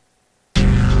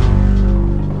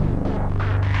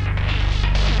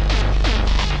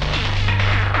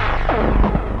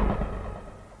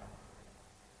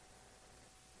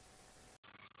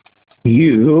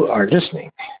You are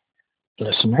listening,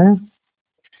 listener,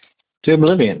 to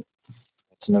Oblivion.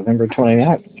 It's November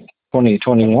 29th,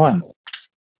 2021.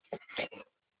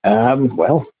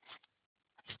 Well,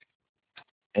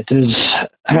 it is,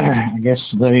 I guess,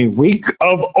 the week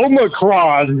of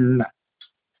Omicron.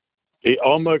 The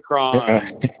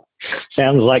Omicron.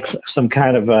 Sounds like some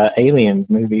kind of alien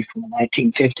movie from the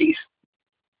 1950s.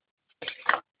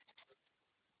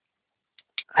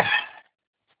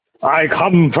 I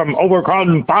come from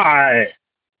Omicron Phi.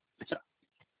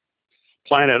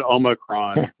 Planet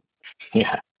Omicron.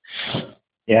 Yeah.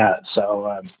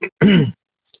 So,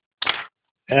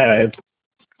 of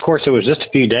course, it was just a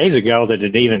few days ago that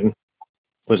it even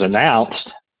was announced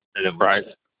that it was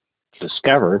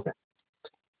discovered. Of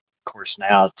course,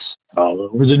 now it's all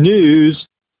over the news.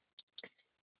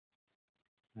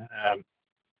 I'm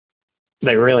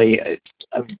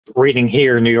reading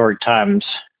here, New York Times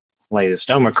latest,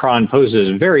 Omicron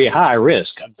poses very high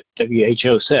risk,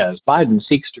 WHO says. Biden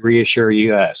seeks to reassure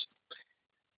U.S.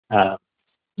 Now,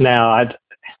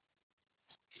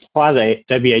 why the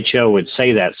WHO would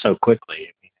say that so quickly?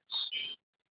 I mean,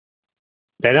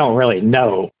 they don't really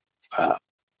know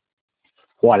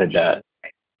what it does.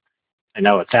 They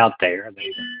know it's out there.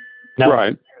 They know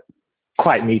it's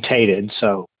quite mutated.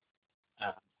 So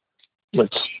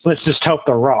let's just hope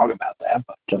they're wrong about that.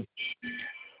 But,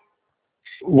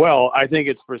 well, I think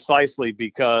it's precisely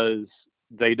because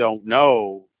they don't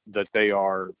know that they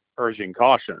are urging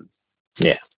caution.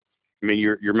 Yeah. I mean,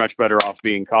 you're much better off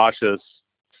being cautious,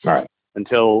 right?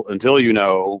 Until you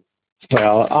know.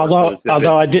 Well, although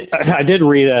I did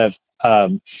read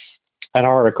an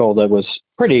article that was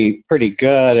pretty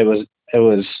good. It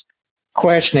was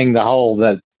questioning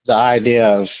the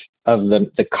idea of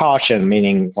the caution,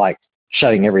 meaning like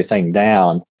shutting everything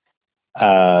down,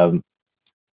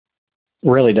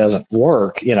 really doesn't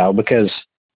work, because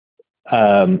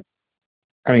I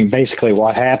mean, basically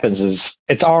what happens is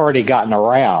it's already gotten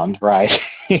around, right?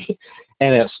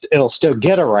 And it'll still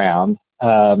get around.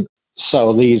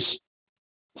 So these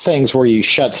things where you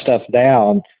shut stuff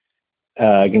down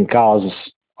can cause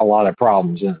a lot of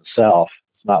problems in itself.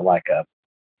 It's not like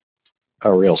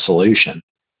a real solution.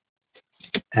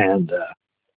 And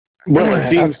well,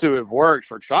 it seems to have worked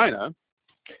for China.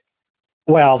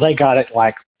 Well, they got it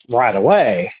like right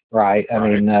away, right? I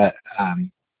mean,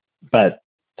 but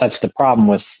that's the problem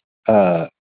with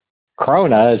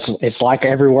Corona. It's like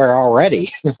everywhere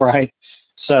already, right?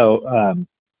 So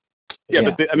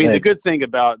but the good thing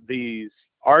about these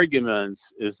arguments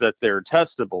is that they're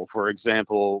testable. For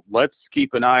example, let's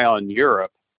keep an eye on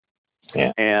Europe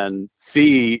and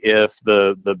see if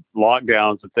the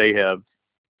lockdowns that they have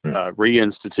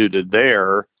reinstituted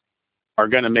there are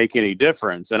going to make any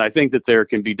difference. And I think that there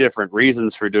can be different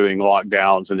reasons for doing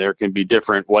lockdowns, and there can be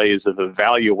different ways of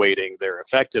evaluating their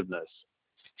effectiveness.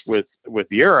 With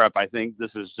Europe, I think this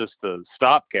is just a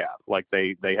stopgap. Like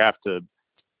they have to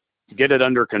get it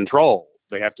under control.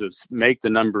 They have to make the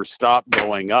numbers stop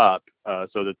going up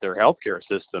so that their healthcare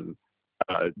system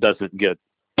doesn't get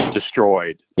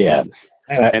destroyed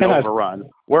and overrun.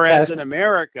 Whereas in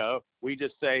America, we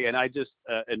just say, and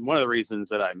and one of the reasons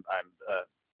that I'm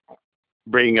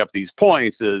bringing up these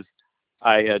points is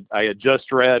I had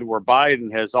just read where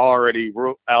Biden has already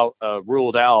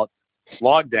ruled out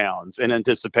lockdowns in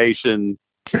anticipation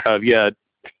of yet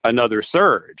another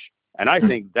surge. And I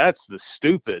think that's the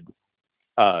stupid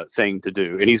thing to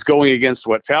do. And he's going against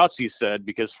what Fauci said,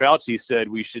 because Fauci said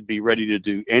we should be ready to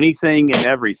do anything and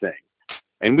everything.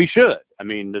 And we should. I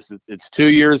mean, it's 2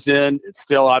 years in, it's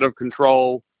still out of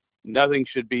control. Nothing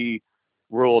should be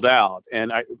ruled out.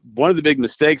 And one of the big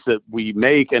mistakes that we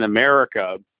make in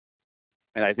America,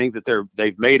 and I think that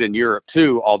they've made in Europe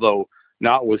too, although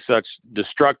not with such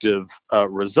destructive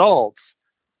results,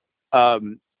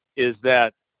 is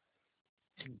that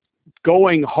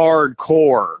going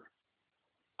hardcore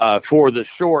for the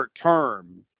short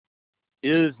term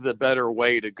is the better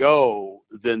way to go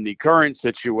than the current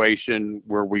situation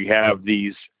where we have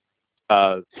these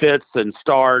fits and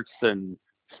starts and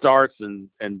stops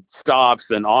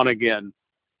and on again,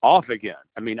 off again.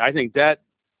 I mean, I think that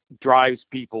drives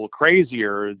people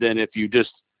crazier than if you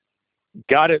just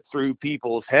got it through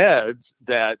people's heads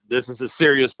that this is a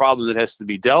serious problem that has to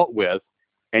be dealt with,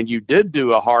 and you did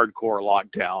do a hardcore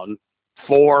lockdown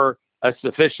for a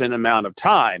sufficient amount of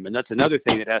time. And that's another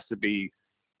thing that has to be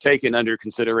taken under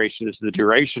consideration, is the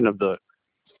duration of the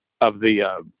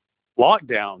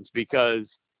lockdowns, because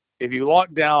if you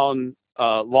lock down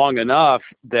long enough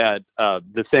that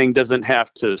the thing doesn't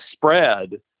have to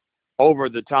spread over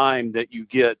the time that you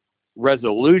get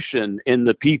resolution in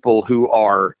the people who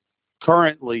are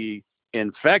currently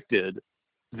infected,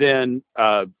 then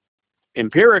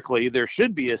empirically there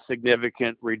should be a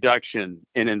significant reduction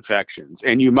in infections.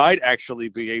 And you might actually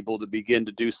be able to begin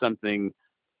to do something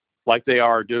like they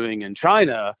are doing in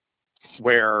China,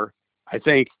 where I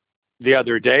think the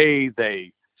other day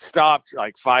they stopped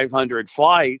like 500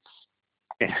 flights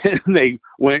and they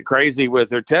went crazy with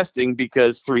their testing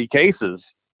because 3 cases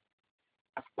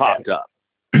popped up.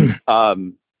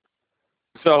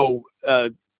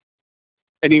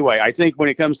 Anyway, I think when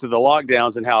it comes to the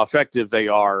lockdowns and how effective they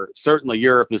are, certainly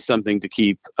Europe is something to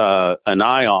keep an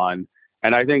eye on.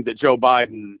 And I think that Joe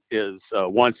Biden is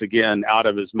once again out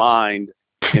of his mind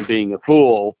and being a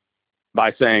fool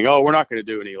by saying, "Oh, we're not going to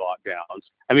do any lockdowns."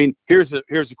 I mean, here's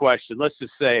a question. Let's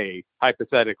just say,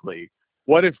 hypothetically,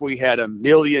 what if we had 1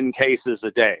 million cases a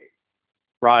day,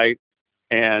 right?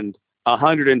 And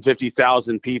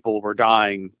 150,000 people were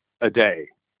dying a day,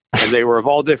 and they were of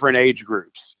all different age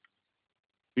groups.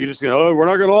 You just go, "Oh, we're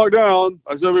not going to lock down.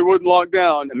 I said we wouldn't lock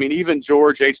down." I mean, even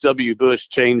George H.W. Bush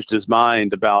changed his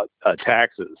mind about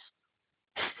taxes.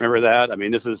 Remember that? I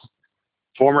mean, this is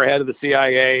former head of the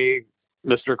CIA,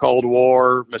 Mr. Cold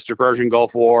War, Mr. Persian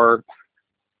Gulf War,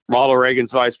 Ronald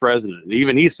Reagan's vice president. And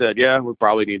even he said, "Yeah, we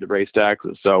probably need to raise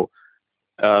taxes." So,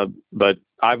 but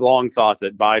I've long thought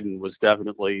that Biden was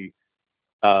definitely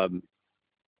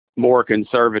more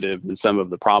conservative than some of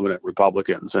the prominent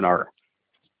Republicans in our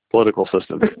political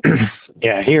system.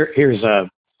 Yeah, here was a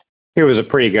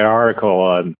pretty good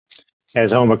article.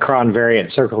 As Omicron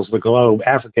variant circles the globe,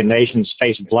 African nations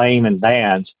face blame and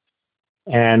bans,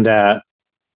 and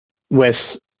with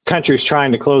countries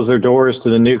trying to close their doors to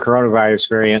the new coronavirus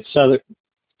variant, Southern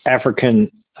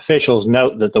African officials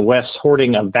note that the West's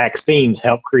hoarding of vaccines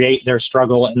helped create their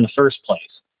struggle in the first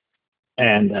place.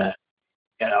 And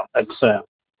that's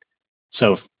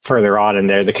so further on in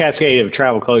there, the cascade of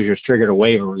travel closures triggered a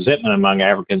wave of resentment among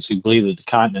Africans who believed that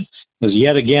the continent was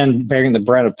yet again bearing the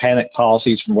brunt of panic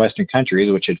policies from Western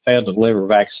countries, which had failed to deliver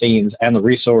vaccines and the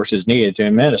resources needed to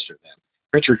administer them.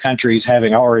 Richer countries,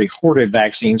 having already hoarded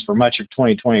vaccines for much of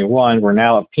 2021, were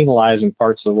now penalizing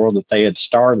parts of the world that they had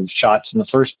starved of shots in the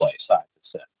first place.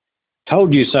 Said.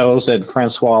 "Told you so," said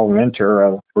Francois Winter,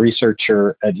 a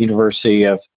researcher at University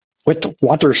of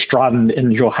Witwatersrand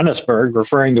in Johannesburg,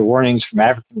 referring to warnings from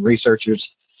African researchers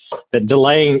that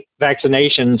delaying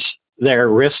vaccinations there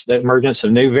risks the emergence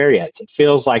of new variants. It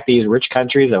feels like these rich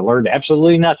countries have learned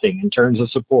absolutely nothing in terms of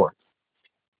support.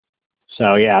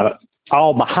 So, yeah,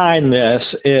 all behind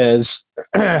this is,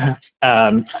 we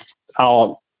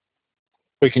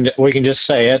can just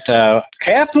say it,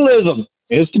 capitalism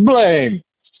is to blame.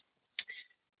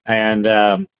 And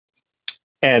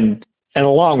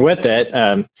along with it,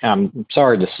 I'm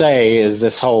sorry to say, is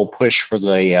this whole push for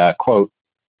the, quote,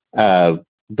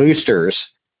 boosters,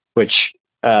 which,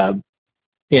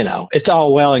 it's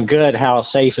all well and good how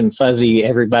safe and fuzzy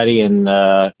everybody in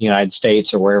the United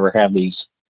States or wherever have these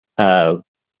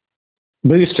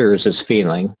boosters is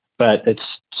feeling, but it's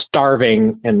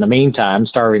starving in the meantime,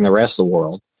 starving the rest of the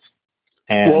world.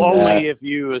 And, well, only if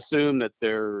you assume that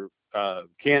there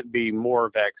can't be more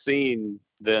vaccine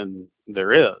than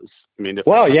there is. I mean, there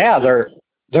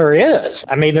is.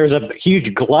 I mean, there's a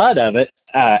huge glut of it.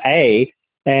 A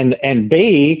and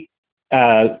B,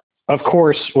 of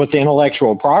course, with the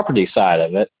intellectual property side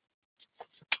of it,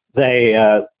 they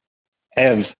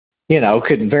have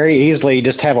could very easily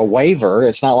just have a waiver.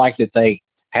 It's not like that they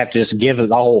have to just give it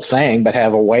the whole thing, but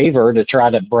have a waiver to try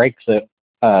to break the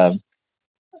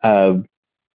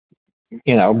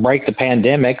break the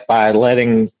pandemic by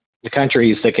letting the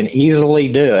countries that can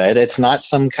easily do it. It's not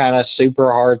some kind of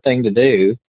super hard thing to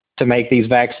do to make these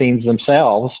vaccines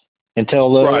themselves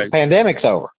until the pandemic's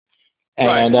over.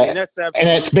 And, and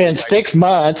it's been 6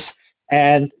 months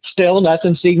and still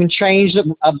nothing's even changed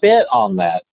a bit on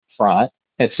that front.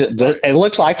 It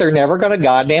looks like they're never going to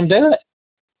goddamn do it.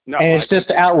 No, and it's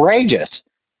just outrageous.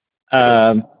 It's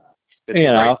a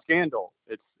great scandal.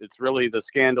 It's really the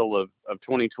scandal of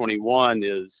 2021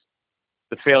 is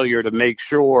the failure to make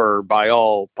sure by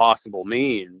all possible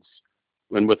means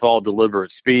and with all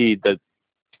deliberate speed that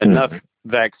enough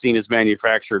vaccine is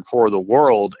manufactured for the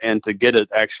world and to get it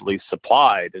actually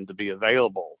supplied and to be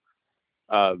available.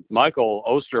 Michael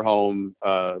Osterholm,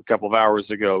 a couple of hours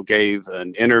ago, gave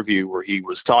an interview where he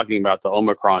was talking about the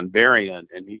Omicron variant,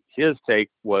 and his take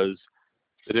was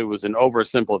that it was an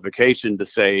oversimplification to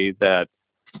say that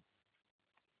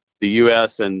the U.S.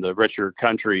 and the richer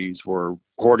countries were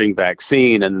hoarding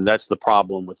vaccine, and that's the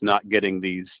problem with not getting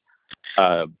these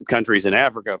countries in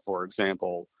Africa, for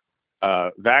example,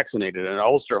 vaccinated. And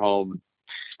Osterholm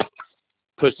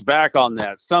pushed back on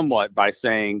that somewhat by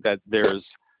saying that there's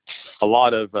a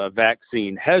lot of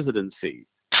vaccine hesitancy.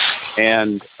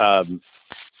 And on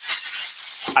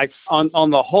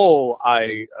the whole,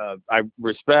 I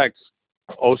respect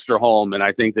Osterholm, and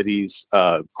I think that he's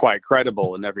quite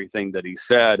credible in everything that he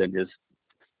said, and his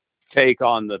take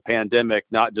on the pandemic,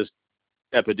 not just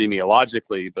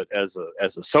epidemiologically, but as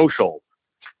a social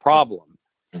problem.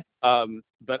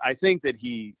 But I think that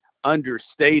he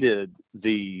understated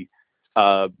the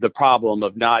problem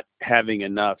of not having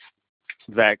enough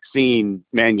vaccine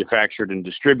manufactured and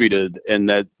distributed, and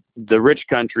that the rich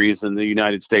countries, and the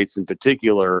United States in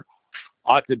particular,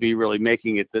 ought to be really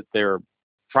making it that their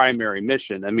primary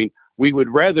mission. I mean, we would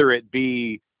rather it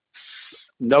be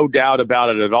no doubt about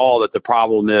it at all that the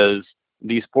problem is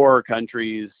these poorer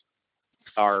countries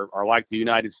are like the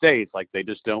United States, like they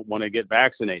just don't want to get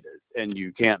vaccinated and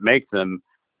you can't make them,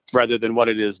 rather than what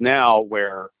it is now,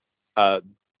 where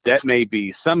that may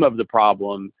be some of the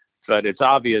problem, but it's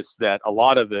obvious that a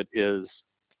lot of it is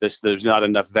this: there's not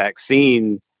enough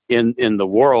vaccine in the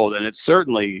world. And it's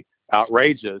certainly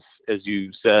outrageous, as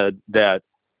you said, that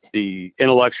the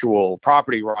intellectual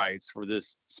property rights for this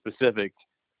specific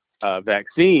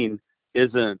vaccine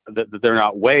isn't, that they're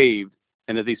not waived,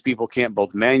 and that these people can't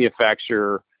both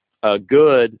manufacture a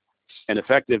good and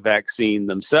effective vaccine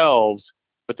themselves,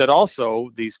 but that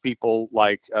also these people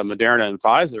like Moderna and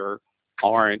Pfizer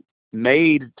aren't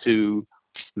made to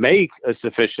make a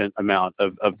sufficient amount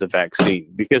of the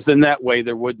vaccine, because in that way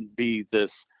there wouldn't be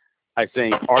this, I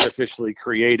think, artificially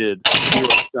created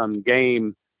zero-sum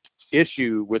game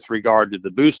issue with regard to the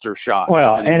booster shot.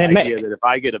 Well, and and the idea that if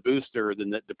I get a booster, then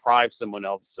that deprives someone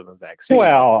else of a vaccine.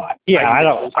 Well, yeah, I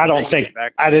don't think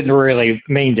I didn't really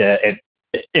mean to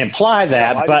imply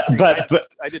that, but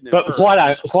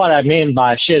what I mean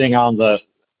by shitting on the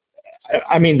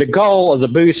goal of the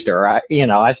booster, I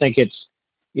think it's,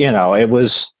 it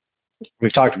was,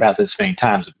 we've talked about this many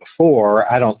times before.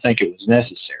 I don't think it was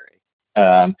necessary.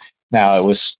 Now, it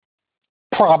was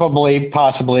possibly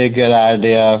a good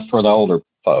idea for the older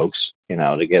folks,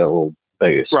 to get a little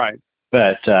boost. Right.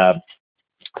 But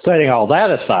setting all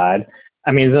that aside,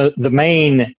 I mean, the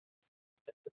main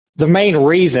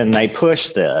reason they push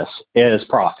this is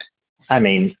profit. I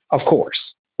mean, of course.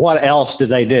 What else do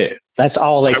they do? That's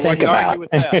all they think about.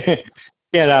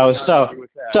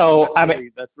 So I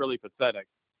mean, that's really pathetic.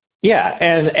 Yeah,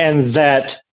 and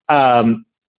that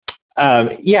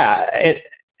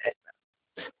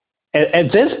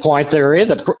at this point there's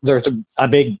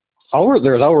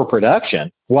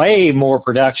overproduction, way more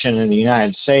production in the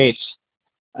United States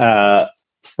from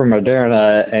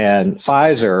Moderna and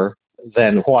Pfizer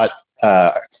than what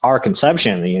our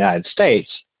consumption in the United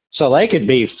States. So they could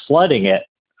be flooding it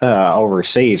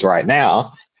overseas right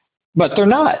now, but they're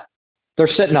not. They're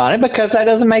sitting on it because that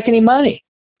doesn't make any money,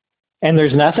 and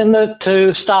there's nothing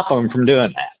to stop them from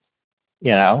doing that.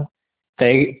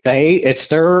 It's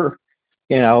their,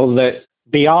 that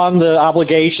beyond the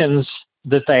obligations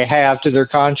that they have to their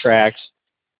contracts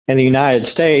in the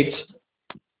United States,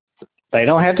 they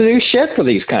don't have to do shit for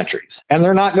these countries, and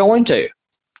they're not going to.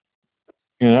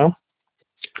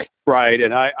 Right,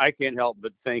 and I can't help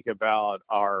but think about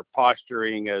our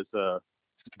posturing as a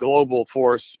global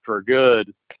force for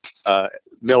good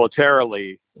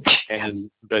militarily,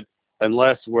 but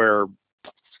unless we're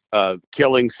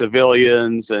killing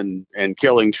civilians and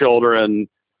killing children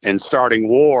and starting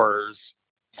wars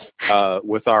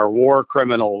with our war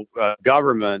criminal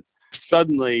government,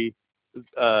 suddenly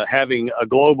having a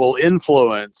global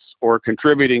influence or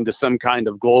contributing to some kind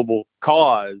of global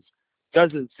cause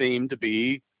doesn't seem to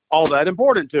be all that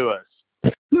important to us.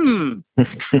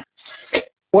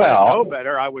 Well, I know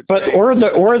better, I would but say.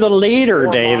 we're the leader,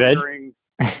 David.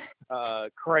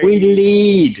 We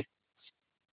lead.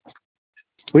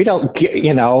 We don't,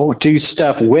 do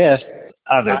stuff with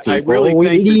other people. I really we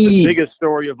think lead. that the biggest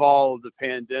story of all of the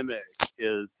pandemic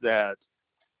is that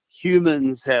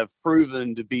humans have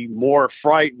proven to be more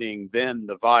frightening than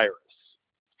the virus.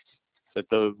 That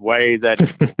the way that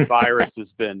the virus has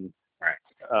been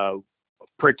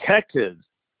protected,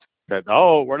 that,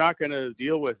 we're not going to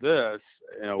deal with this.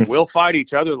 We'll fight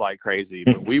each other like crazy,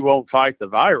 but we won't fight the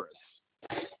virus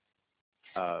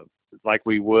like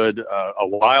we would a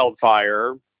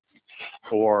wildfire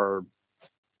or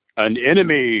an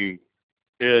enemy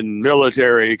in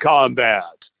military combat.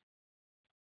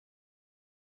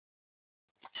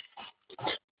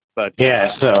 But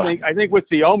yeah, I think with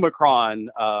the Omicron,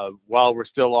 while we're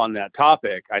still on that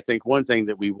topic, I think one thing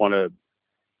that we want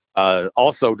to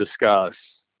also discuss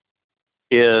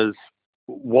is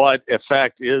what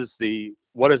effect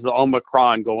what is the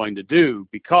Omicron going to do?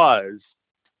 Because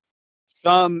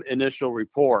some initial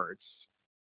reports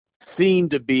seem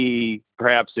to be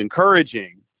perhaps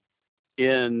encouraging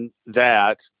in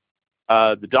that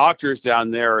the doctors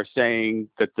down there are saying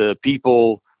that the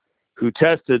people who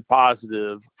tested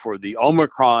positive for the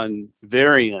Omicron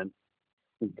variant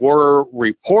were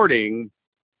reporting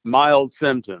mild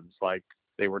symptoms, like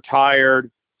they were tired,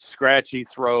 scratchy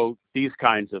throat, these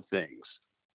kinds of things,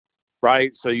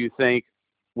 right? So you think,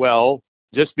 well,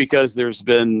 just because there's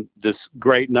been this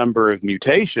great number of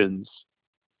mutations,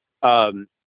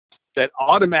 that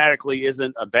automatically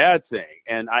isn't a bad thing.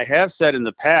 And I have said in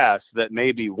the past that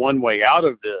maybe one way out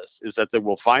of this is that there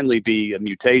will finally be a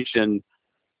mutation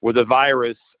where the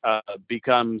virus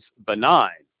becomes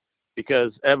benign,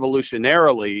 because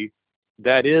evolutionarily,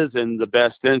 that is in the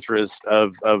best interest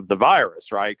of the virus,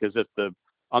 right? Because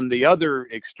on the other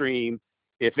extreme,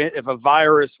 if a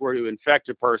virus were to infect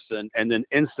a person and then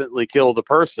instantly kill the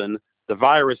person, the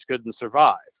virus couldn't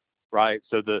survive, right?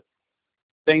 So the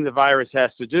thing the virus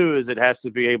has to do is it has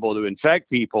to be able to infect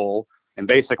people and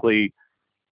basically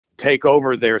take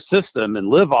over their system and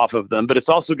live off of them, but it's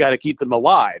also got to keep them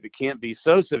alive. It can't be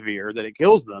so severe that it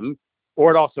kills them,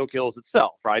 or it also kills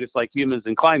itself, right? It's like humans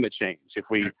and climate change. If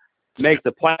we make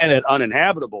the planet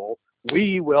uninhabitable,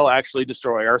 we will actually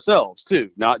destroy ourselves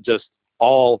too, not just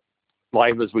all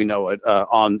life as we know it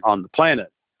on the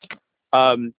planet.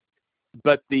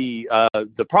 But the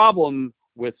problem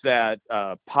with that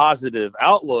positive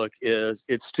outlook is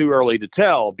it's too early to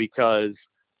tell, because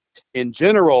in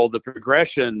general, the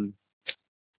progression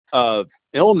of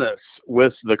illness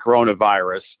with the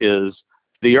coronavirus is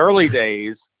the early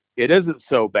days, it isn't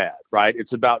so bad, right?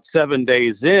 It's about 7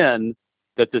 days in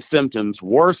that the symptoms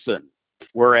worsen.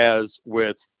 Whereas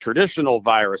with traditional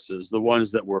viruses, the ones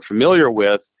that we're familiar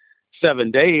with, 7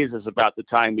 days is about the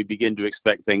time we begin to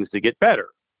expect things to get better,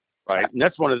 right? And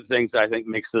that's one of the things that I think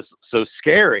makes this so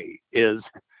scary, is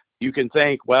you can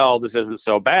think, well, this isn't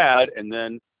so bad, and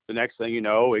then the next thing you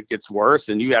know, it gets worse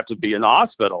and you have to be in the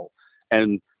hospital.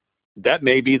 And that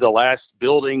may be the last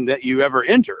building that you ever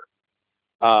enter.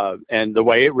 And the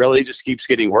way it really just keeps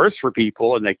getting worse for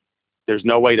people, and there's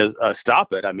no way to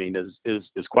stop it, I mean,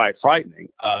 is quite frightening.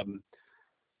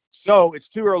 So it's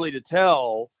too early to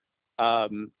tell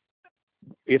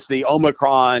if the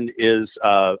Omicron is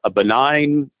a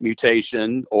benign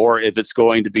mutation, or if it's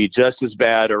going to be just as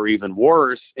bad or even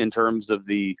worse in terms of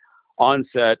the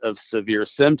onset of severe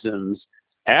symptoms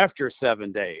after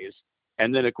 7 days.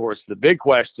 And then, of course, the big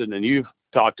question, and you've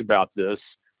talked about this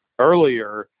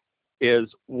earlier,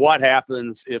 is what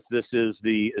happens if this is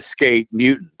the escape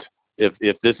mutant?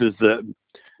 If this is the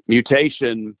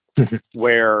mutation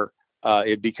where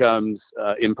it becomes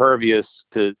impervious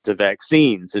to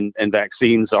vaccines, and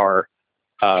vaccines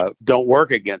don't work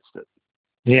against it.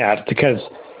 Yeah, because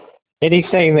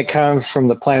anything that comes from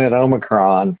the planet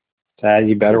Omicron,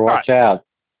 you better watch out.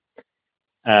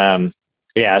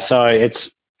 Yeah, so it's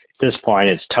at this point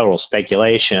it's total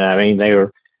speculation. I mean,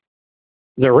 they're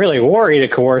really worried.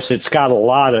 Of course, it's got a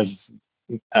lot of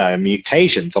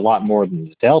mutations, a lot more than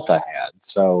the Delta had.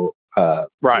 So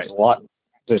right,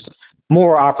 there's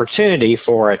more opportunity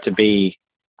for it to be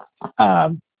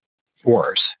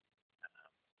worse.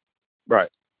 Right,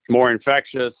 more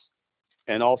infectious,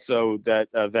 and also that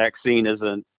a vaccine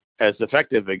isn't as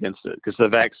effective against it, because the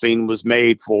vaccine was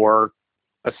made for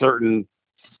a certain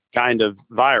kind of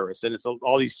virus, and it's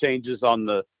all these changes on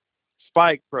the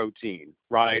spike protein,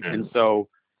 right? Mm-hmm. And so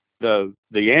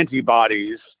the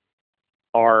antibodies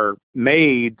are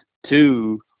made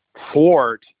to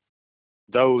thwart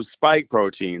those spike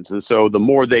proteins, and so the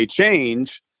more they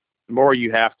change, the more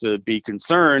you have to be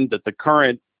concerned that the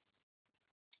current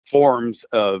forms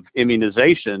of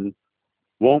immunization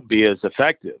won't be as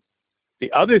effective.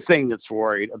 The other thing that's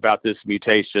worried about this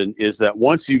mutation is that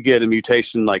once you get a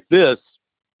mutation like this,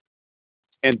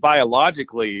 and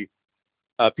biologically,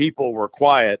 people were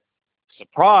quite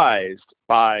surprised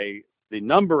by the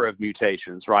number of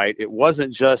mutations, right? It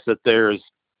wasn't just that there's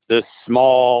this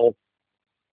small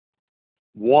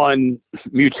one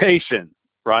mutation,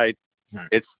 right?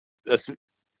 It's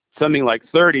something like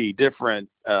 30 different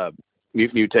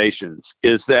mutations.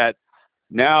 Is that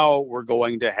now we're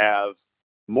going to have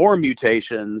more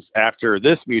mutations after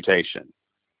this mutation.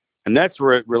 And that's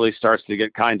where it really starts to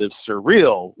get kind of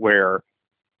surreal, where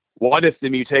what if the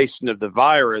mutation of the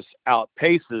virus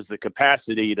outpaces the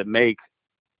capacity to make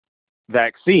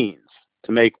vaccines,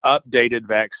 to make updated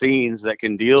vaccines that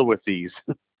can deal with these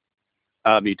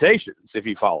mutations, if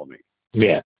you follow me?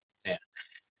 Yeah. Yeah.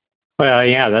 Well,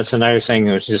 yeah, that's another thing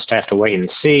that we just have to wait and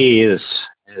see is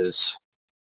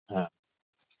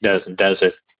does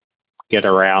it get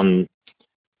around?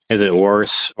 Is it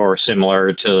worse or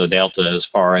similar to the Delta as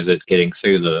far as it getting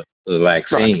through the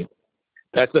vaccine? Right.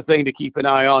 that's the thing to keep an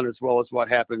eye on, as well as what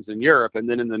happens in Europe. And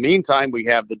then in the meantime, we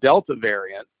have the Delta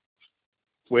variant,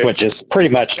 which has pretty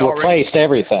much replaced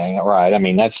everything, right? I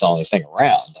mean, that's the only thing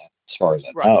around, as far as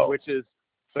I know.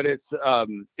 But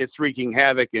it's wreaking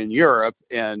havoc in Europe,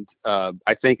 and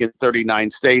I think in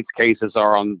 39 states, cases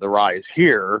are on the rise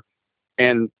here.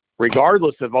 And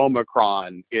regardless of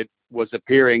Omicron, it was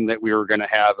appearing that we were going to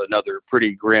have another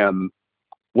pretty grim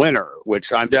winter, which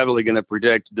I'm definitely going to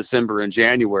predict December and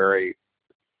January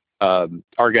are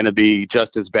going to be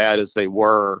just as bad as they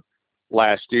were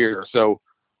last year. So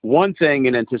one thing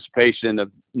in anticipation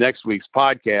of next week's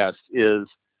podcast is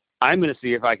I'm going to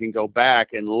see if I can go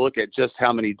back and look at just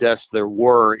how many deaths there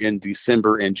were in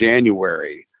December and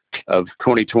January of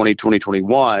 2020,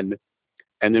 2021,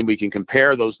 and then we can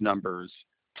compare those numbers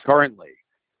currently.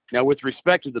 Now, with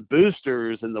respect to the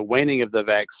boosters and the waning of the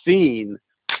vaccine,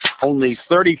 only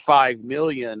 35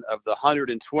 million of the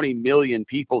 120 million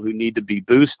people who need to be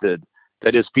boosted,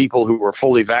 that is, people who were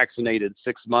fully vaccinated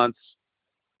 6 months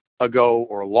ago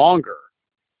or longer,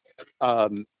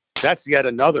 that's yet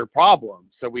another problem.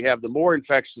 So we have the more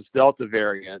infectious Delta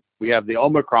variant, we have the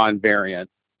Omicron variant,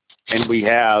 and we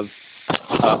have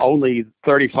only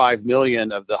 35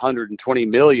 million of the 120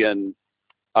 million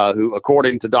who,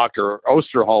 according to Dr.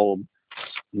 Osterholm,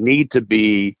 need to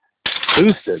be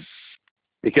boosted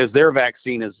because their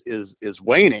vaccine is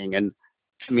waning. And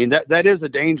I mean, that is a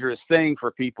dangerous thing for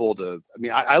people to, I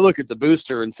mean, I look at the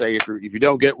booster and say, if you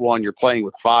don't get one, you're playing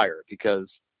with fire, because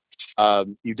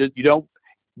you don't,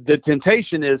 the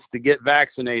temptation is to get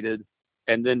vaccinated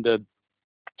and then to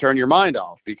turn your mind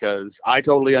off, because I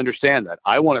totally understand that.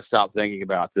 I want to stop thinking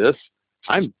about this.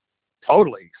 I'm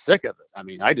totally sick of it. I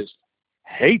mean, I just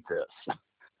hate this.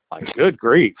 Like, good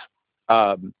grief.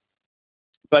 But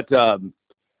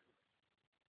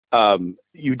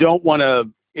you don't want to,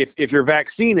 if your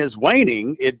vaccine is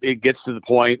waning, it gets to the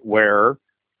point where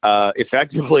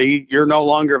effectively you're no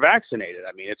longer vaccinated.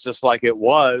 I mean, it's just like it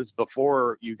was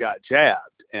before you got jabbed.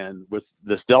 And with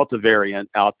this Delta variant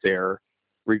out there,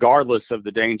 regardless of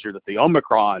the danger that the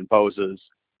Omicron poses,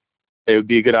 it would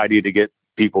be a good idea to get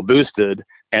people boosted.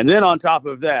 And then on top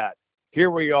of that,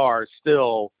 here we are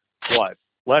still,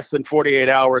 less than 48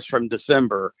 hours from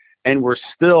December, and we're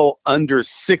still under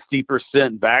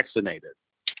 60% vaccinated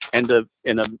in the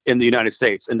United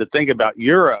States. And to think about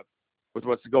Europe with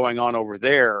what's going on over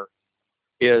there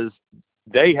is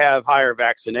they have higher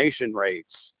vaccination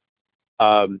rates.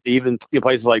 Even in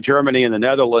places like Germany and the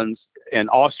Netherlands and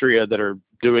Austria that are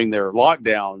doing their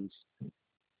lockdowns,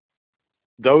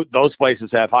 those places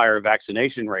have higher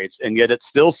vaccination rates, and yet it's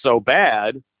still so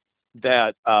bad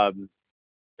that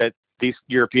that these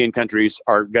European countries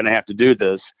are going to have to do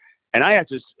this. And I have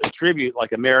to attribute,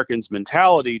 like, Americans'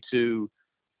 mentality to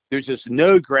there's just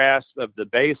no grasp of the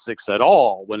basics at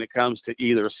all when it comes to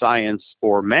either science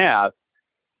or math,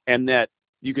 and that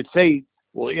you could say,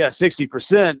 well, yeah,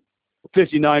 60%.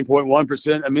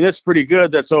 59.1%. I mean, that's pretty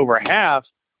good. That's over half.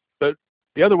 But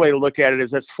the other way to look at it is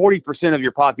that's 40% of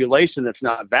your population that's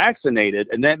not vaccinated,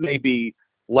 and that may be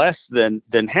less than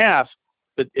half.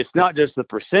 But it's not just the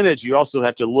percentage. You also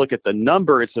have to look at the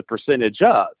number it's a percentage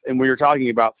of. And when you're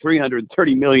talking about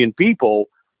 330 million people,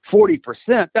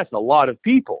 40%, that's a lot of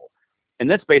people. And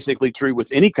that's basically true with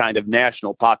any kind of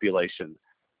national population.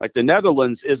 Like, the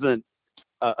Netherlands isn't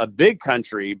a big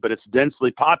country, but it's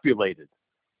densely populated.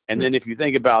 And then if you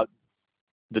think about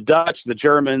the Dutch, the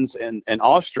Germans, and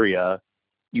Austria,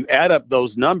 you add up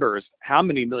those numbers, how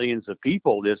many millions of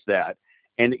people is that?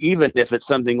 And even if it's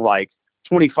something like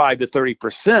 25 to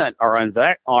 30%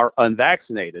 are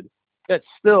unvaccinated, that's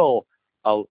still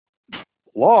a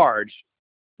large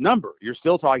number. You're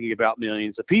still talking about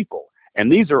millions of people. And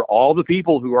these are all the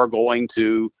people who are going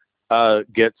to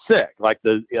get sick. Like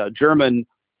the German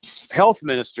health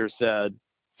minister said,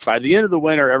 by the end of the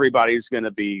winter, everybody's going to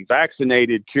be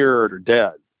vaccinated, cured, or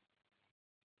dead.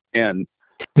 And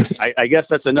I guess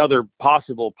that's another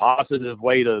possible positive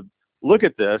way to look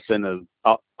at this, in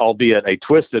albeit a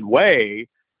twisted way,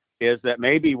 is that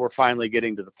maybe we're finally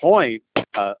getting to the point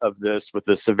of this, with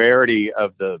the severity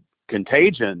of the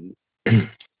contagion,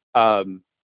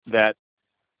 that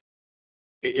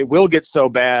it will get so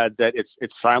bad that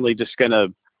it's finally just going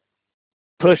to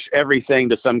push everything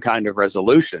to some kind of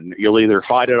resolution. You'll either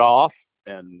fight it off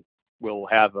and we'll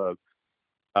have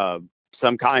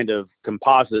some kind of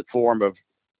composite form of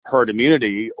herd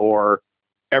immunity, or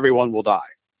everyone will die.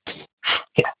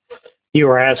 Yeah. You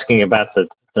were asking about the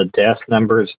death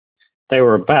numbers. They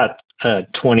were about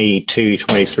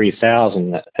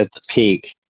 23,000 at the peak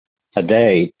a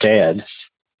day dead.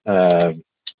 In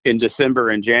December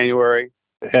and January?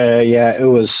 Yeah, it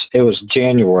was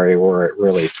January where it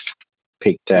really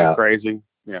peaked out. Crazy.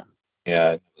 Yeah.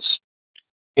 Yeah. It was,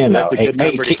 that's a good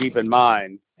number to keep in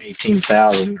mind.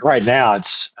 18,000. Right now, it's.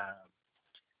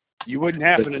 You wouldn't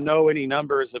happen to know any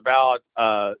numbers about.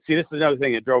 See, this is another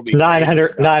thing that drove me.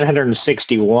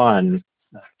 961.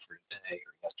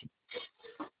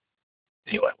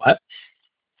 Anyway, what?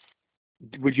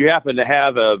 Would you happen to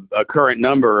have a current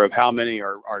number of how many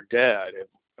are dead?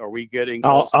 Are we getting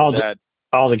all that?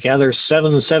 Altogether,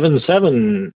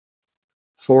 717.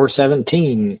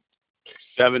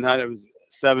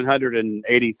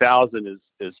 780,000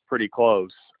 is pretty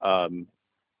close.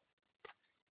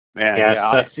 Man,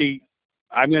 yeah,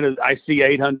 I see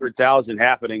 800,000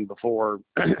 happening before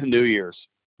New Year's.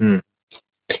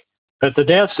 But the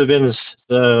deaths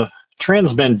the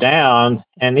trend's been down,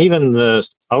 and even the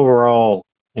overall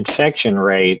infection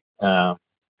rate,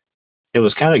 it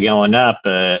was kind of going up.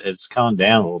 It's gone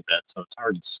down a little bit, so it's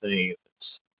hard to see if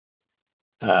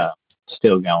it's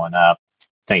still going up.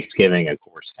 Thanksgiving, of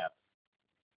course, kind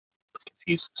of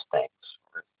confuses things.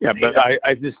 Yeah, but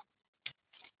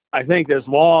I think as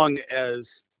long as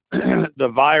the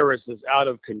virus is out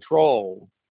of control,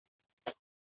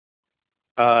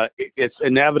 it's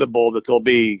inevitable that there'll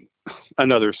be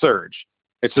another surge.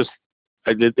 It's just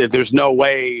there's no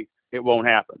way it won't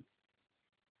happen.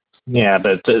 Yeah,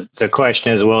 but the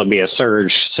question is, will it be a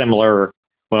surge similar?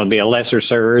 Will it be a lesser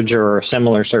surge or a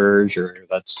similar surge, or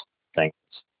that's things?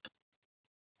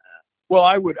 Well,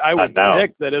 I would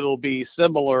predict that it'll be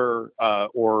similar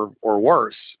or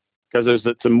worse, because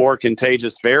it's a more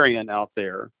contagious variant out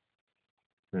there.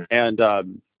 And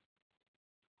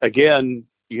again,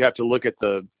 you have to look at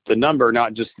the number,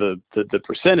 not just the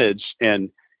percentage. And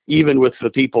even with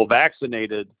the people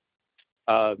vaccinated,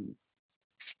 so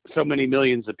many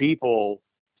millions of people,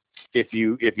 if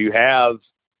you have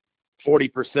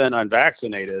 40%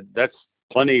 unvaccinated, that's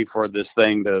plenty for this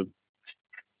thing to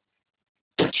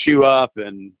chew up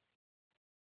and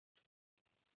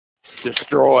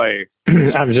destroy.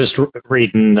 I'm just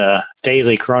reading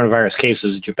daily coronavirus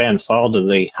cases in Japan fall to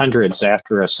the hundreds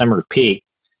after a summer peak.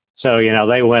 So,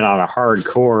 they went on a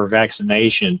hardcore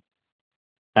vaccination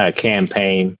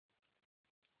campaign,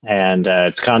 and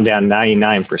it's gone down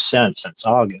 99% since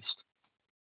August.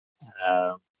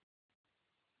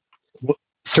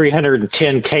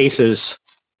 310 cases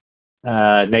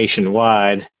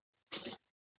nationwide.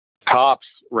 Cops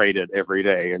raided every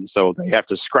day, and so they have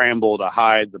to scramble to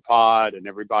hide the pod, and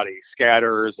everybody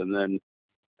scatters, and then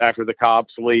after the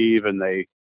cops leave and they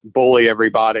bully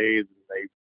everybody, they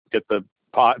get the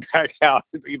pot back out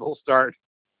and people start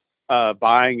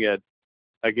buying it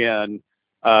again.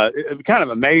 It's kind of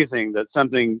amazing that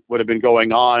something would have been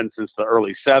going on since the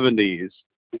early 70s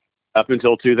up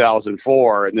until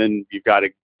 2004, and then you've got to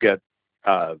get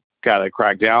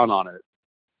crack down on it.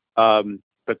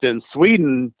 But then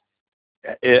Sweden,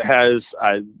 it has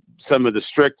some of the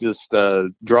strictest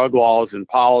drug laws and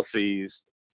policies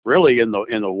really in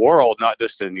the world, not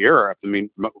just in Europe. I mean,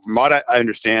 from what I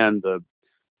understand, the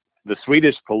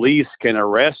Swedish police can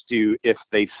arrest you if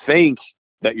they think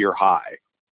that you're high.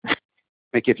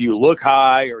 Like if you look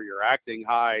high or you're acting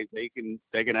high, they can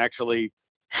actually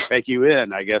take you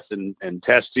in, I guess, and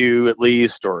test you at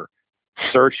least, or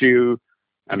search you.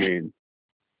 I mean,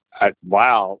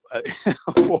 wow,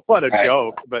 what a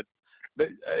joke! But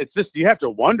it's just, you have to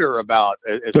wonder about.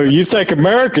 So you think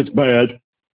America's bad?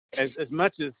 As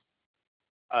much as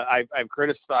I've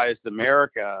criticized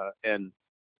America, and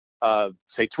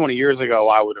say 20 years ago,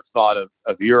 I would have thought of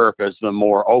Europe as the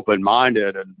more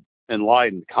open-minded and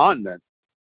enlightened continent.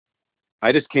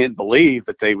 I just can't believe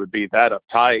that they would be that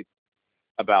uptight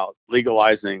about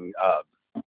legalizing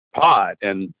pot.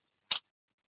 And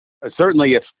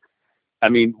certainly,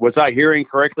 was I hearing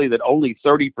correctly that only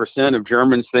 30% of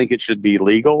Germans think it should be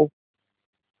legal?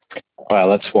 Well,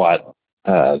 that's what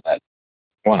that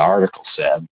one article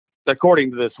said.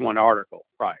 According to this one article,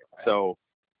 right. So,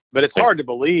 but it's hard to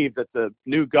believe that the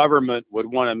new government would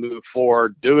want to move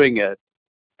forward doing it,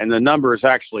 and the number is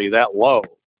actually that low.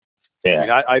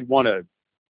 Yeah. I'd want to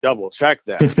double check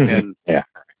that. And yeah.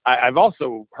 I've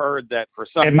also heard that for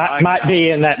some it might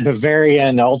be in that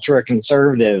Bavarian ultra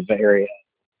conservative area.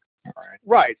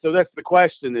 Right. So that's the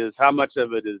question: is how much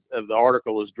of the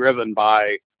article is driven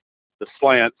by the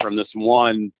slant from this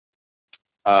one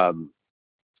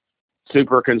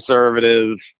super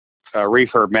conservative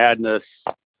reefer madness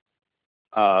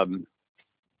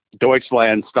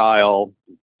Deutschland style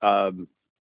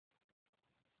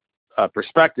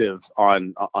perspective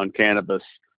on cannabis.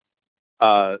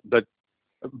 But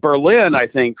Berlin, I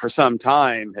think, for some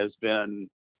time has been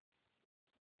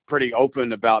pretty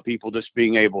open about people just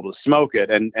being able to smoke it,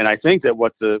 and I think that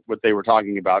what they were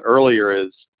talking about earlier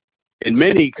is in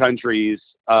many countries,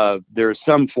 there's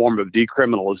some form of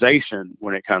decriminalization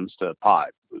when it comes to pot,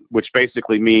 which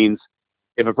basically means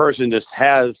if a person just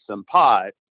has some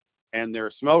pot and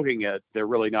they're smoking it, they're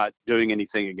really not doing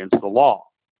anything against the law.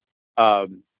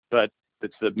 But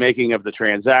it's the making of the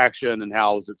transaction and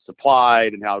how is it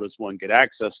supplied and how does one get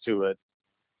access to it.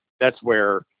 That's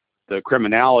where the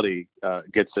criminality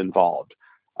gets involved.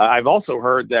 I've also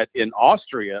heard that in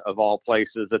Austria, of all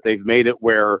places, that they've made it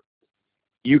where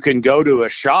you can go to a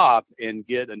shop and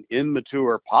get an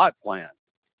immature pot plant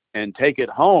and take it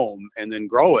home and then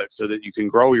grow it so that you can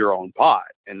grow your own pot.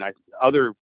 And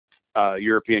other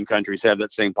European countries have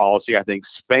that same policy. I think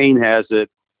Spain has it,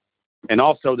 and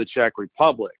also the Czech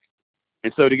Republic.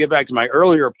 And so to get back to my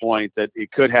earlier point that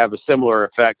it could have a similar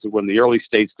effect to when the early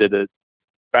states did it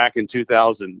back in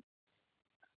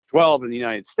 2012 in the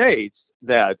United States,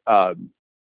 that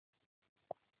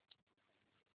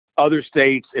other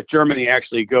states, if Germany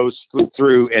actually goes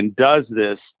through and does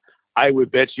this, I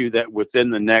would bet you that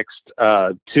within the next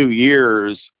 2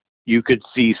 years, you could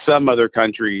see some other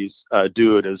countries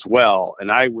do it as well.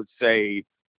 And I would say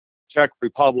Czech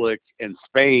Republic and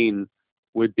Spain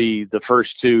would be the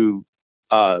first two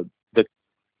that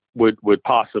would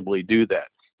possibly do that.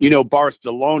 You know,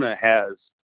 Barcelona has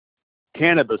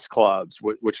cannabis clubs,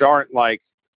 which aren't like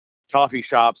coffee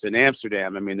shops in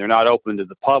Amsterdam. I mean, they're not open to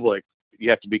the public. You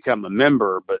have to become a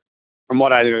member, but from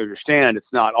what I understand,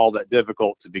 it's not all that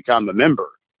difficult to become a member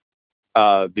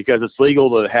because it's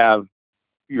legal to have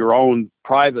your own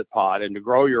private pot and to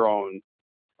grow your own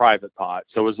private pot.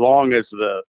 So as long as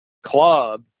the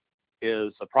club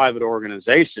is a private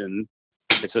organization,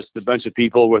 it's just a bunch of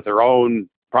people with their own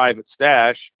private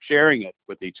stash sharing it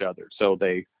with each other. So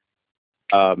they,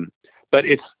 but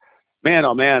it's, man,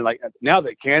 oh man, like now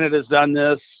that Canada's done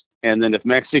this, and then if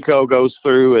Mexico goes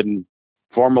through and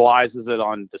formalizes it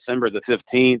on December the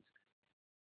 15th,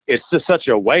 it's just such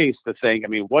a waste to think, I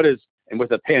mean, and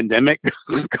with a pandemic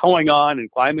going on and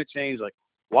climate change, like,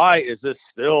 why is this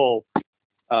still,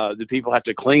 do people have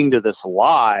to cling to this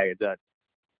lie that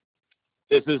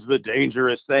this is the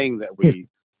dangerous thing that we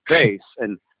face?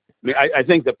 And I mean, I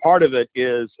think that part of it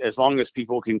is as long as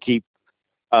people can keep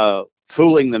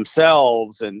fooling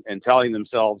themselves and telling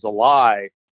themselves a lie,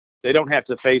 they don't have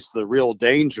to face the real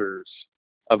dangers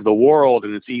of the world,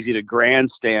 and it's easy to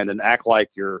grandstand and act like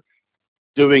you're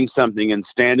doing something and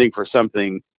standing for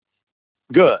something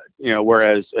good, you know,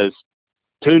 whereas as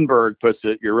Thunberg puts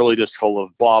it, you're really just full of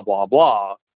blah, blah,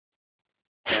 blah.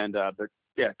 And but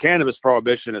yeah, cannabis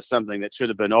prohibition is something that should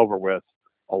have been over with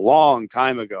a long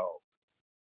time ago.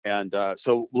 And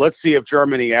so let's see if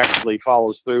Germany actually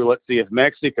follows through. Let's see if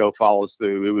Mexico follows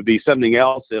through. It would be something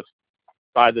else if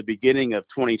by the beginning of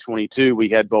 2022, we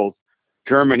had both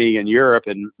Germany and Europe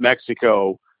and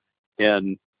Mexico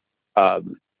in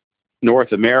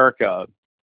North America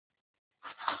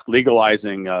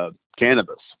legalizing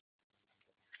cannabis.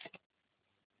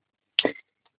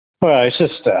 Well, it's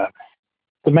just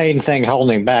the main thing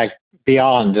holding back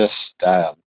beyond just,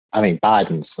 I mean,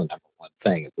 Biden's the number one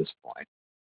thing at this point.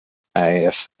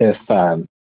 If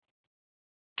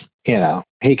you know,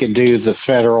 he could do the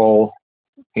federal,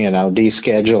 you know,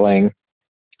 descheduling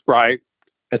right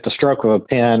at the stroke of a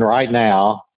pen right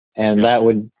now, and that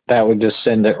would just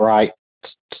send it right,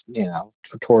 you know,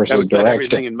 towards the direction. Set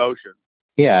everything in motion.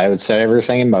 Yeah, it would set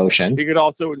everything in motion. He could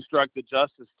also instruct the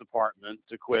Justice Department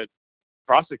to quit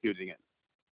prosecuting it.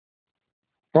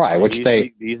 Right, which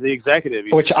he's the executive.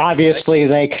 Which obviously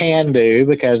they can do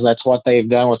because that's what they've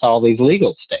done with all these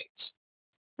legal states.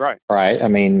 Right. Right. I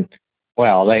mean,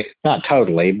 well, they not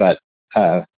totally, but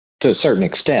to a certain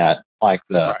extent, like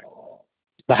the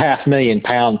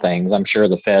 $500,000 things. I'm sure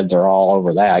the feds are all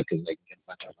over that because they can get a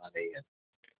bunch of money. And,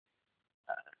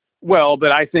 well,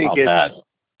 but I think that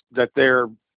they're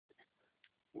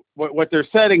what they're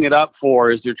setting it up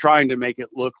for is they're trying to make it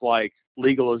look like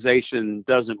legalization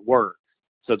doesn't work,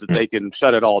 so that they can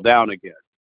shut it all down again.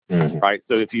 Mm-hmm. Right.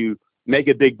 So if you make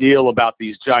a big deal about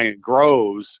these giant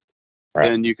grows,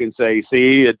 then you can say,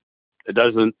 see, it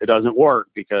doesn't work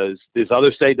because this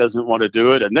other state doesn't want to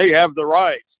do it, and they have the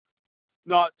right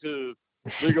not to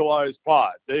legalize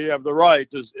pot. They have the right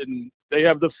to, and they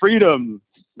have the freedom.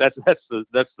 That's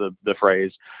the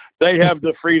phrase. They have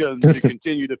the freedom to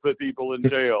continue to put people in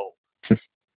jail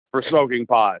for smoking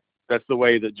pot. That's the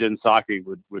way that Jen Psaki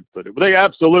would put it. But they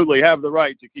absolutely have the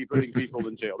right to keep putting people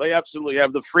in jail. They absolutely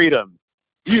have the freedom.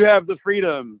 You have the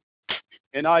freedom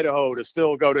in Idaho to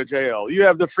still go to jail. You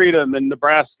have the freedom in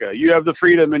Nebraska. You have the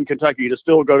freedom in Kentucky to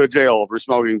still go to jail for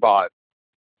smoking pot.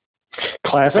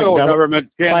 Classic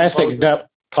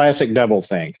double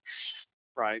think.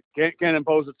 Right. Can't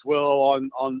impose its will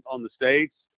on the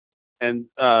states. And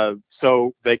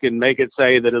so they can make it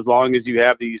say that as long as you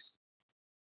have these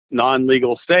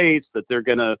non-legal states, that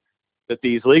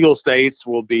these legal states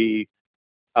will be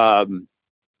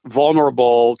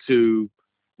vulnerable to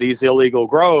these illegal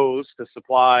grows to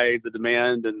supply the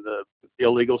demand in the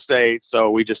illegal states.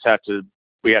 So we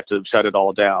have to shut it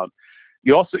all down.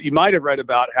 You might have read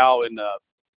about how in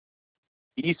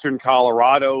eastern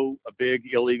Colorado, a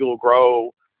big illegal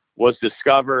grow was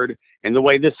discovered. And the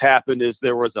way this happened is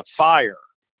there was a fire,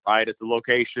 right, at the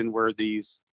location where these,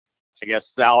 I guess,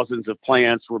 thousands of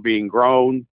plants were being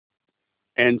grown.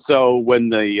 And so when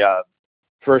the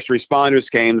first responders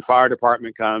came, the fire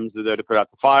department comes, they're there to put out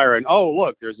the fire, and oh,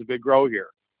 look, there's a big grow here.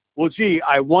 Well, gee,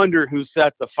 I wonder who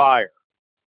set the fire.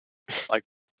 Like,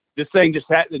 this thing just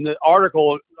had, in the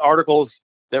articles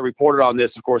that reported on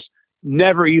this, of course,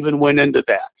 never even went into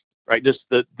that, right? Just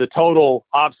the total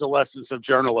obsolescence of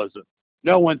journalism.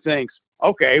 No one thinks,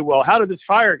 okay, well, how did this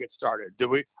fire get started?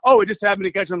 It just happened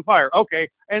to catch on fire. Okay,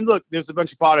 and look, there's a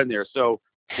bunch of pot in there, so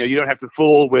you don't have to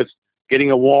fool with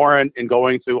getting a warrant and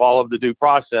going through all of the due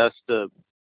process to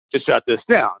shut this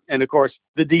down. And of course,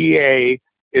 the DEA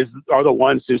are the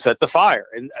ones who set the fire,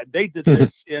 and they did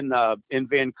this in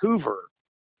Vancouver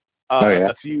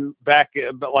a few back,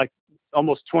 but like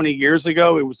almost 20 years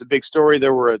ago. It was a big story.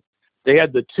 They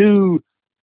had the two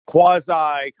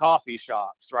quasi coffee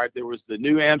shops, right? There was the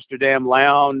New Amsterdam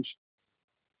Lounge,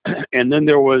 and then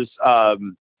there was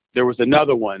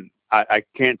another one. I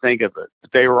can't think of it,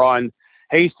 but they were on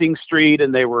Hastings Street,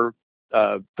 and they were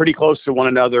pretty close to one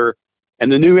another.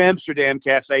 And the New Amsterdam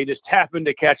Cafe just happened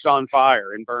to catch on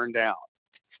fire and burn down.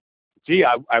 Gee,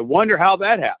 I wonder how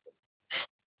that happened.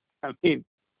 I mean,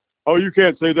 oh, you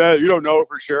can't say that. You don't know it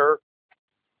for sure.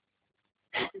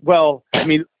 Well, I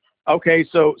mean, okay,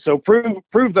 so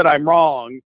prove that I'm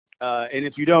wrong. And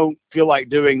if you don't feel like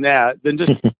doing that, then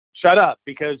just shut up,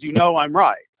 because I'm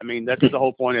right. I mean, that's the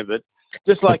whole point of it.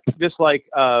 Just like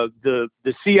the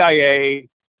CIA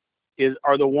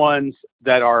are the ones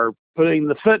that are putting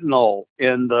the fentanyl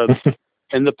in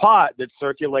the pot that's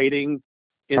circulating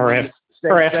in the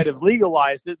states that have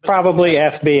legalized it. Probably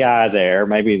FBI there,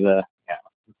 maybe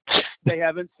they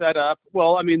haven't set up.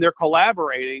 Well, I mean, they're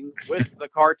collaborating with the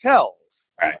cartels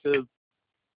to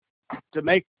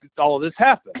make all of this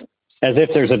happen. As if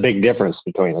there's a big difference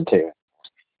between the two.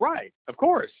 Right, of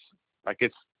course. Like,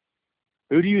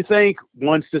 who do you think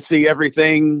wants to see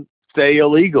everything stay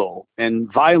illegal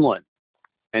and violent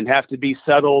and have to be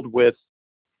settled with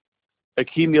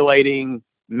accumulating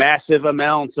massive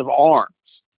amounts of arms?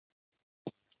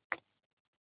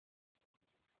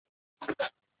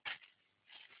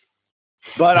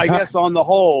 But I guess on the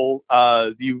whole,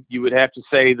 you would have to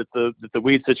say that the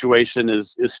weed situation is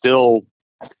still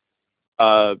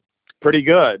pretty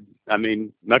good. I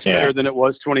mean, much better than it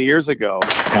was 20 years ago.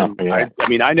 I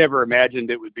mean, I never imagined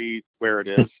it would be where it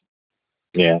is.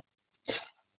 Yeah.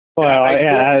 Well,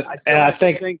 I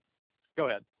think. Go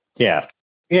ahead. Yeah.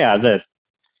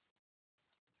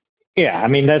 I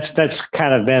mean, that's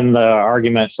kind of been the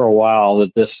argument for a while,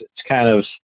 that it's kind of,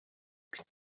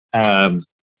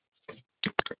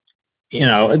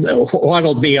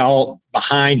 what'll be all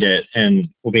behind it and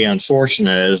will be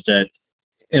unfortunate is that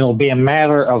it'll be a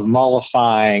matter of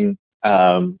mollifying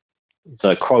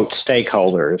the quote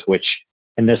stakeholders, which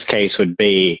in this case would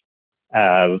be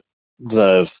the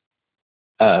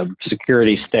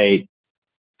security state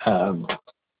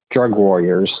drug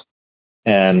warriors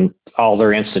and all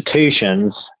their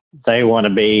institutions. They want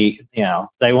to be,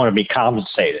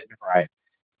 compensated, right?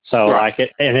 So like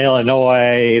in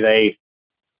Illinois, they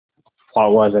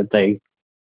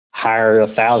hire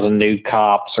 1,000 new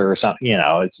cops or something,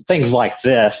 it's things like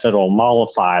this that'll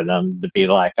mollify them to be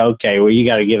like, okay, well, you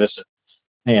got to give us,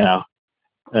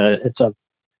 it's a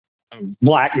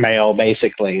blackmail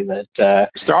basically that,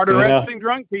 start arresting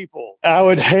drunk people. I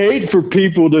would hate for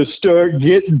people to start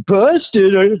getting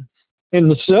busted in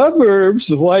the suburbs,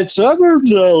 the white suburbs,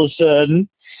 all of a sudden.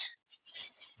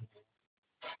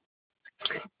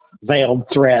 Veiled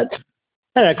threat.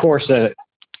 And of course,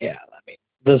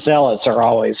 the zealots are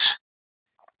always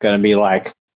going to be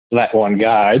like that one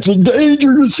guy. It's a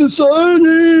danger to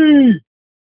society.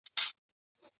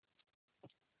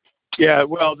 Yeah,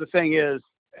 well, the thing is,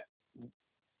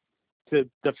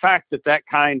 the fact that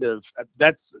kind of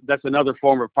that's another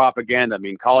form of propaganda. I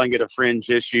mean, calling it a fringe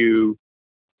issue,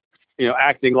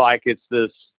 acting like it's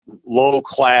this low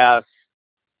class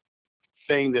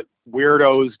thing that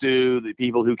weirdos do, the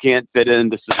people who can't fit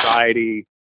into society,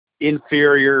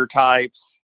 inferior types.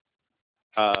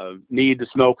 Need to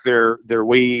smoke their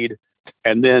weed,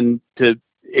 and then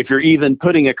if you're even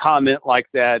putting a comment like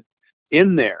that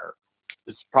in there,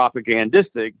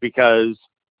 propagandistic, because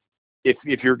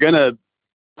if you're going to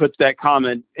put that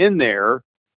comment in there,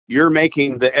 you're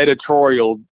making the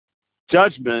editorial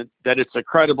judgment that it's a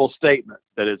credible statement,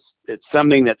 that it's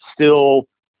something that still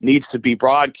needs to be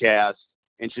broadcast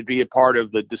and should be a part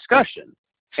of the discussion.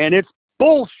 And it's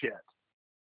bullshit.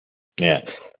 Yeah.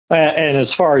 And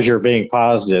as far as you're being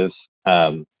positive,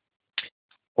 in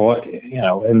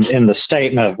the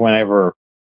statement, whenever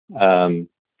Schumer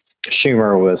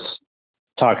was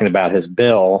talking about his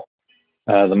bill,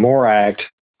 the MORE Act,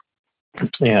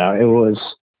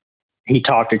 he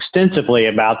talked extensively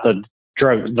about the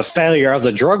failure of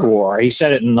the drug war. He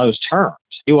said it in those terms.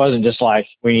 He wasn't just like,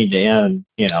 we need to end,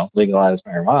 legalize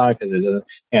marijuana, because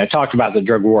talked about the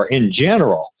drug war in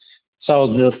general. So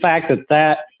the fact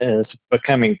that is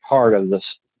becoming part of this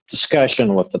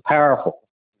discussion with the powerful,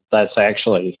 that's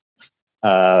actually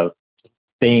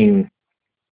being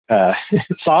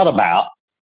thought about,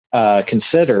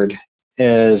 considered,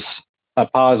 is a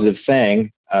positive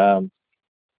thing.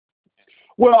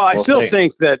 Well, I still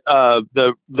think that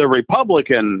the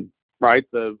Republican, right,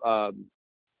 the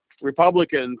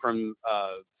Republican from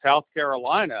South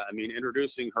Carolina,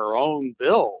 introducing her own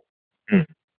bill,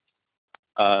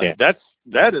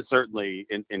 that is certainly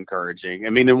encouraging.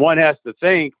 And one has to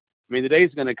think, the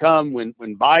day's going to come when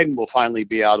Biden will finally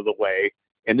be out of the way,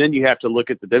 and then you have to look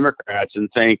at the Democrats and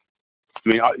think,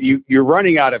 you're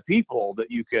running out of people that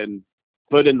you can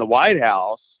put in the White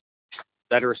House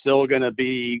that are still going to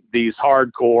be these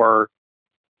hardcore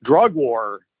drug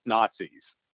war Nazis.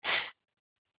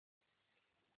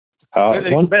 But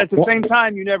at the same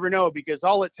time, you never know, because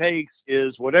all it takes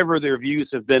is whatever their views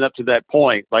have been up to that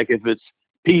point. Like if it's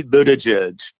Pete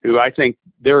Buttigieg, who I think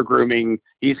they're grooming,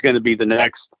 he's going to be the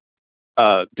next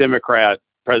Democrat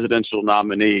presidential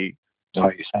nominee.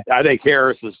 I think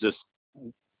Harris is just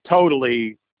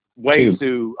totally way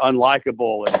too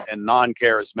unlikable and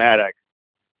non-charismatic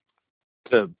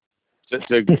to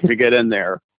get in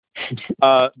there.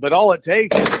 But all it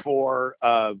takes is for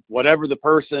whatever the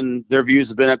person, their views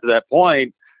have been up to that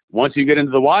point. Once you get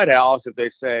into the White House, if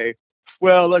they say,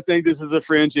 well, I think this is a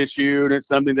fringe issue and it's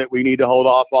something that we need to hold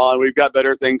off on, we've got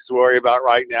better things to worry about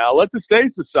right now, let the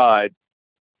states decide.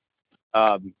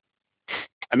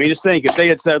 Just think, if they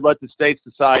had said let the states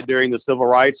decide during the civil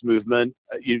rights movement,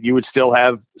 you would still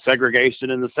have segregation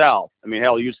in the South.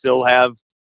 Hell, you still have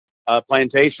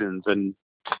plantations and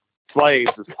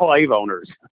slaves and slave owners.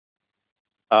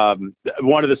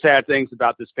 One of the sad things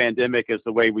about this pandemic is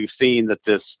the way we've seen that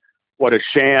what a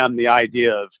sham the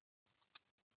idea of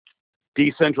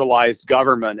decentralized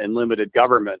government and limited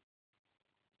government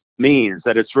means,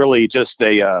 that it's really just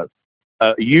a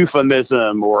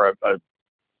euphemism or a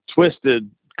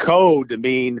twisted code to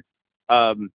mean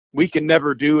we can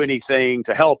never do anything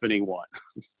to help anyone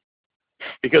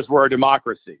because we're a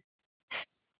democracy.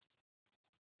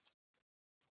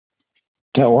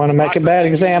 Don't want to make a bad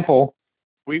example.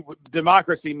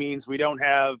 Democracy means we don't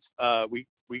have we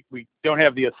don't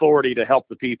have the authority to help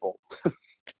the people.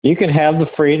 You can have the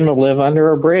freedom to live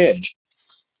under a bridge,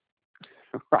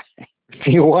 right? If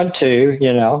you want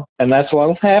to, and that's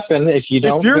what'll happen if you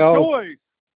don't go. It's your choice.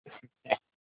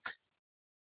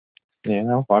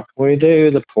 What can we do?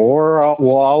 The poor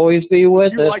will always be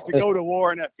with us. Would you like to go to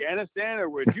war in Afghanistan, or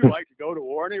would you like to go to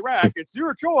war in Iraq? It's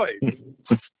your choice.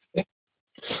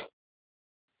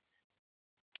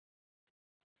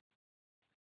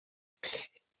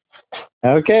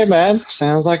 Okay, man.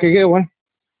 Sounds like a good one.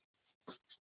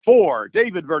 For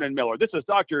David Vernon Miller, this is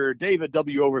Dr. David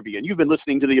W. Overby, and you've been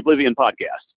listening to the Oblivion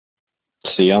Podcast.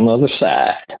 See you on the other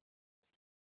side.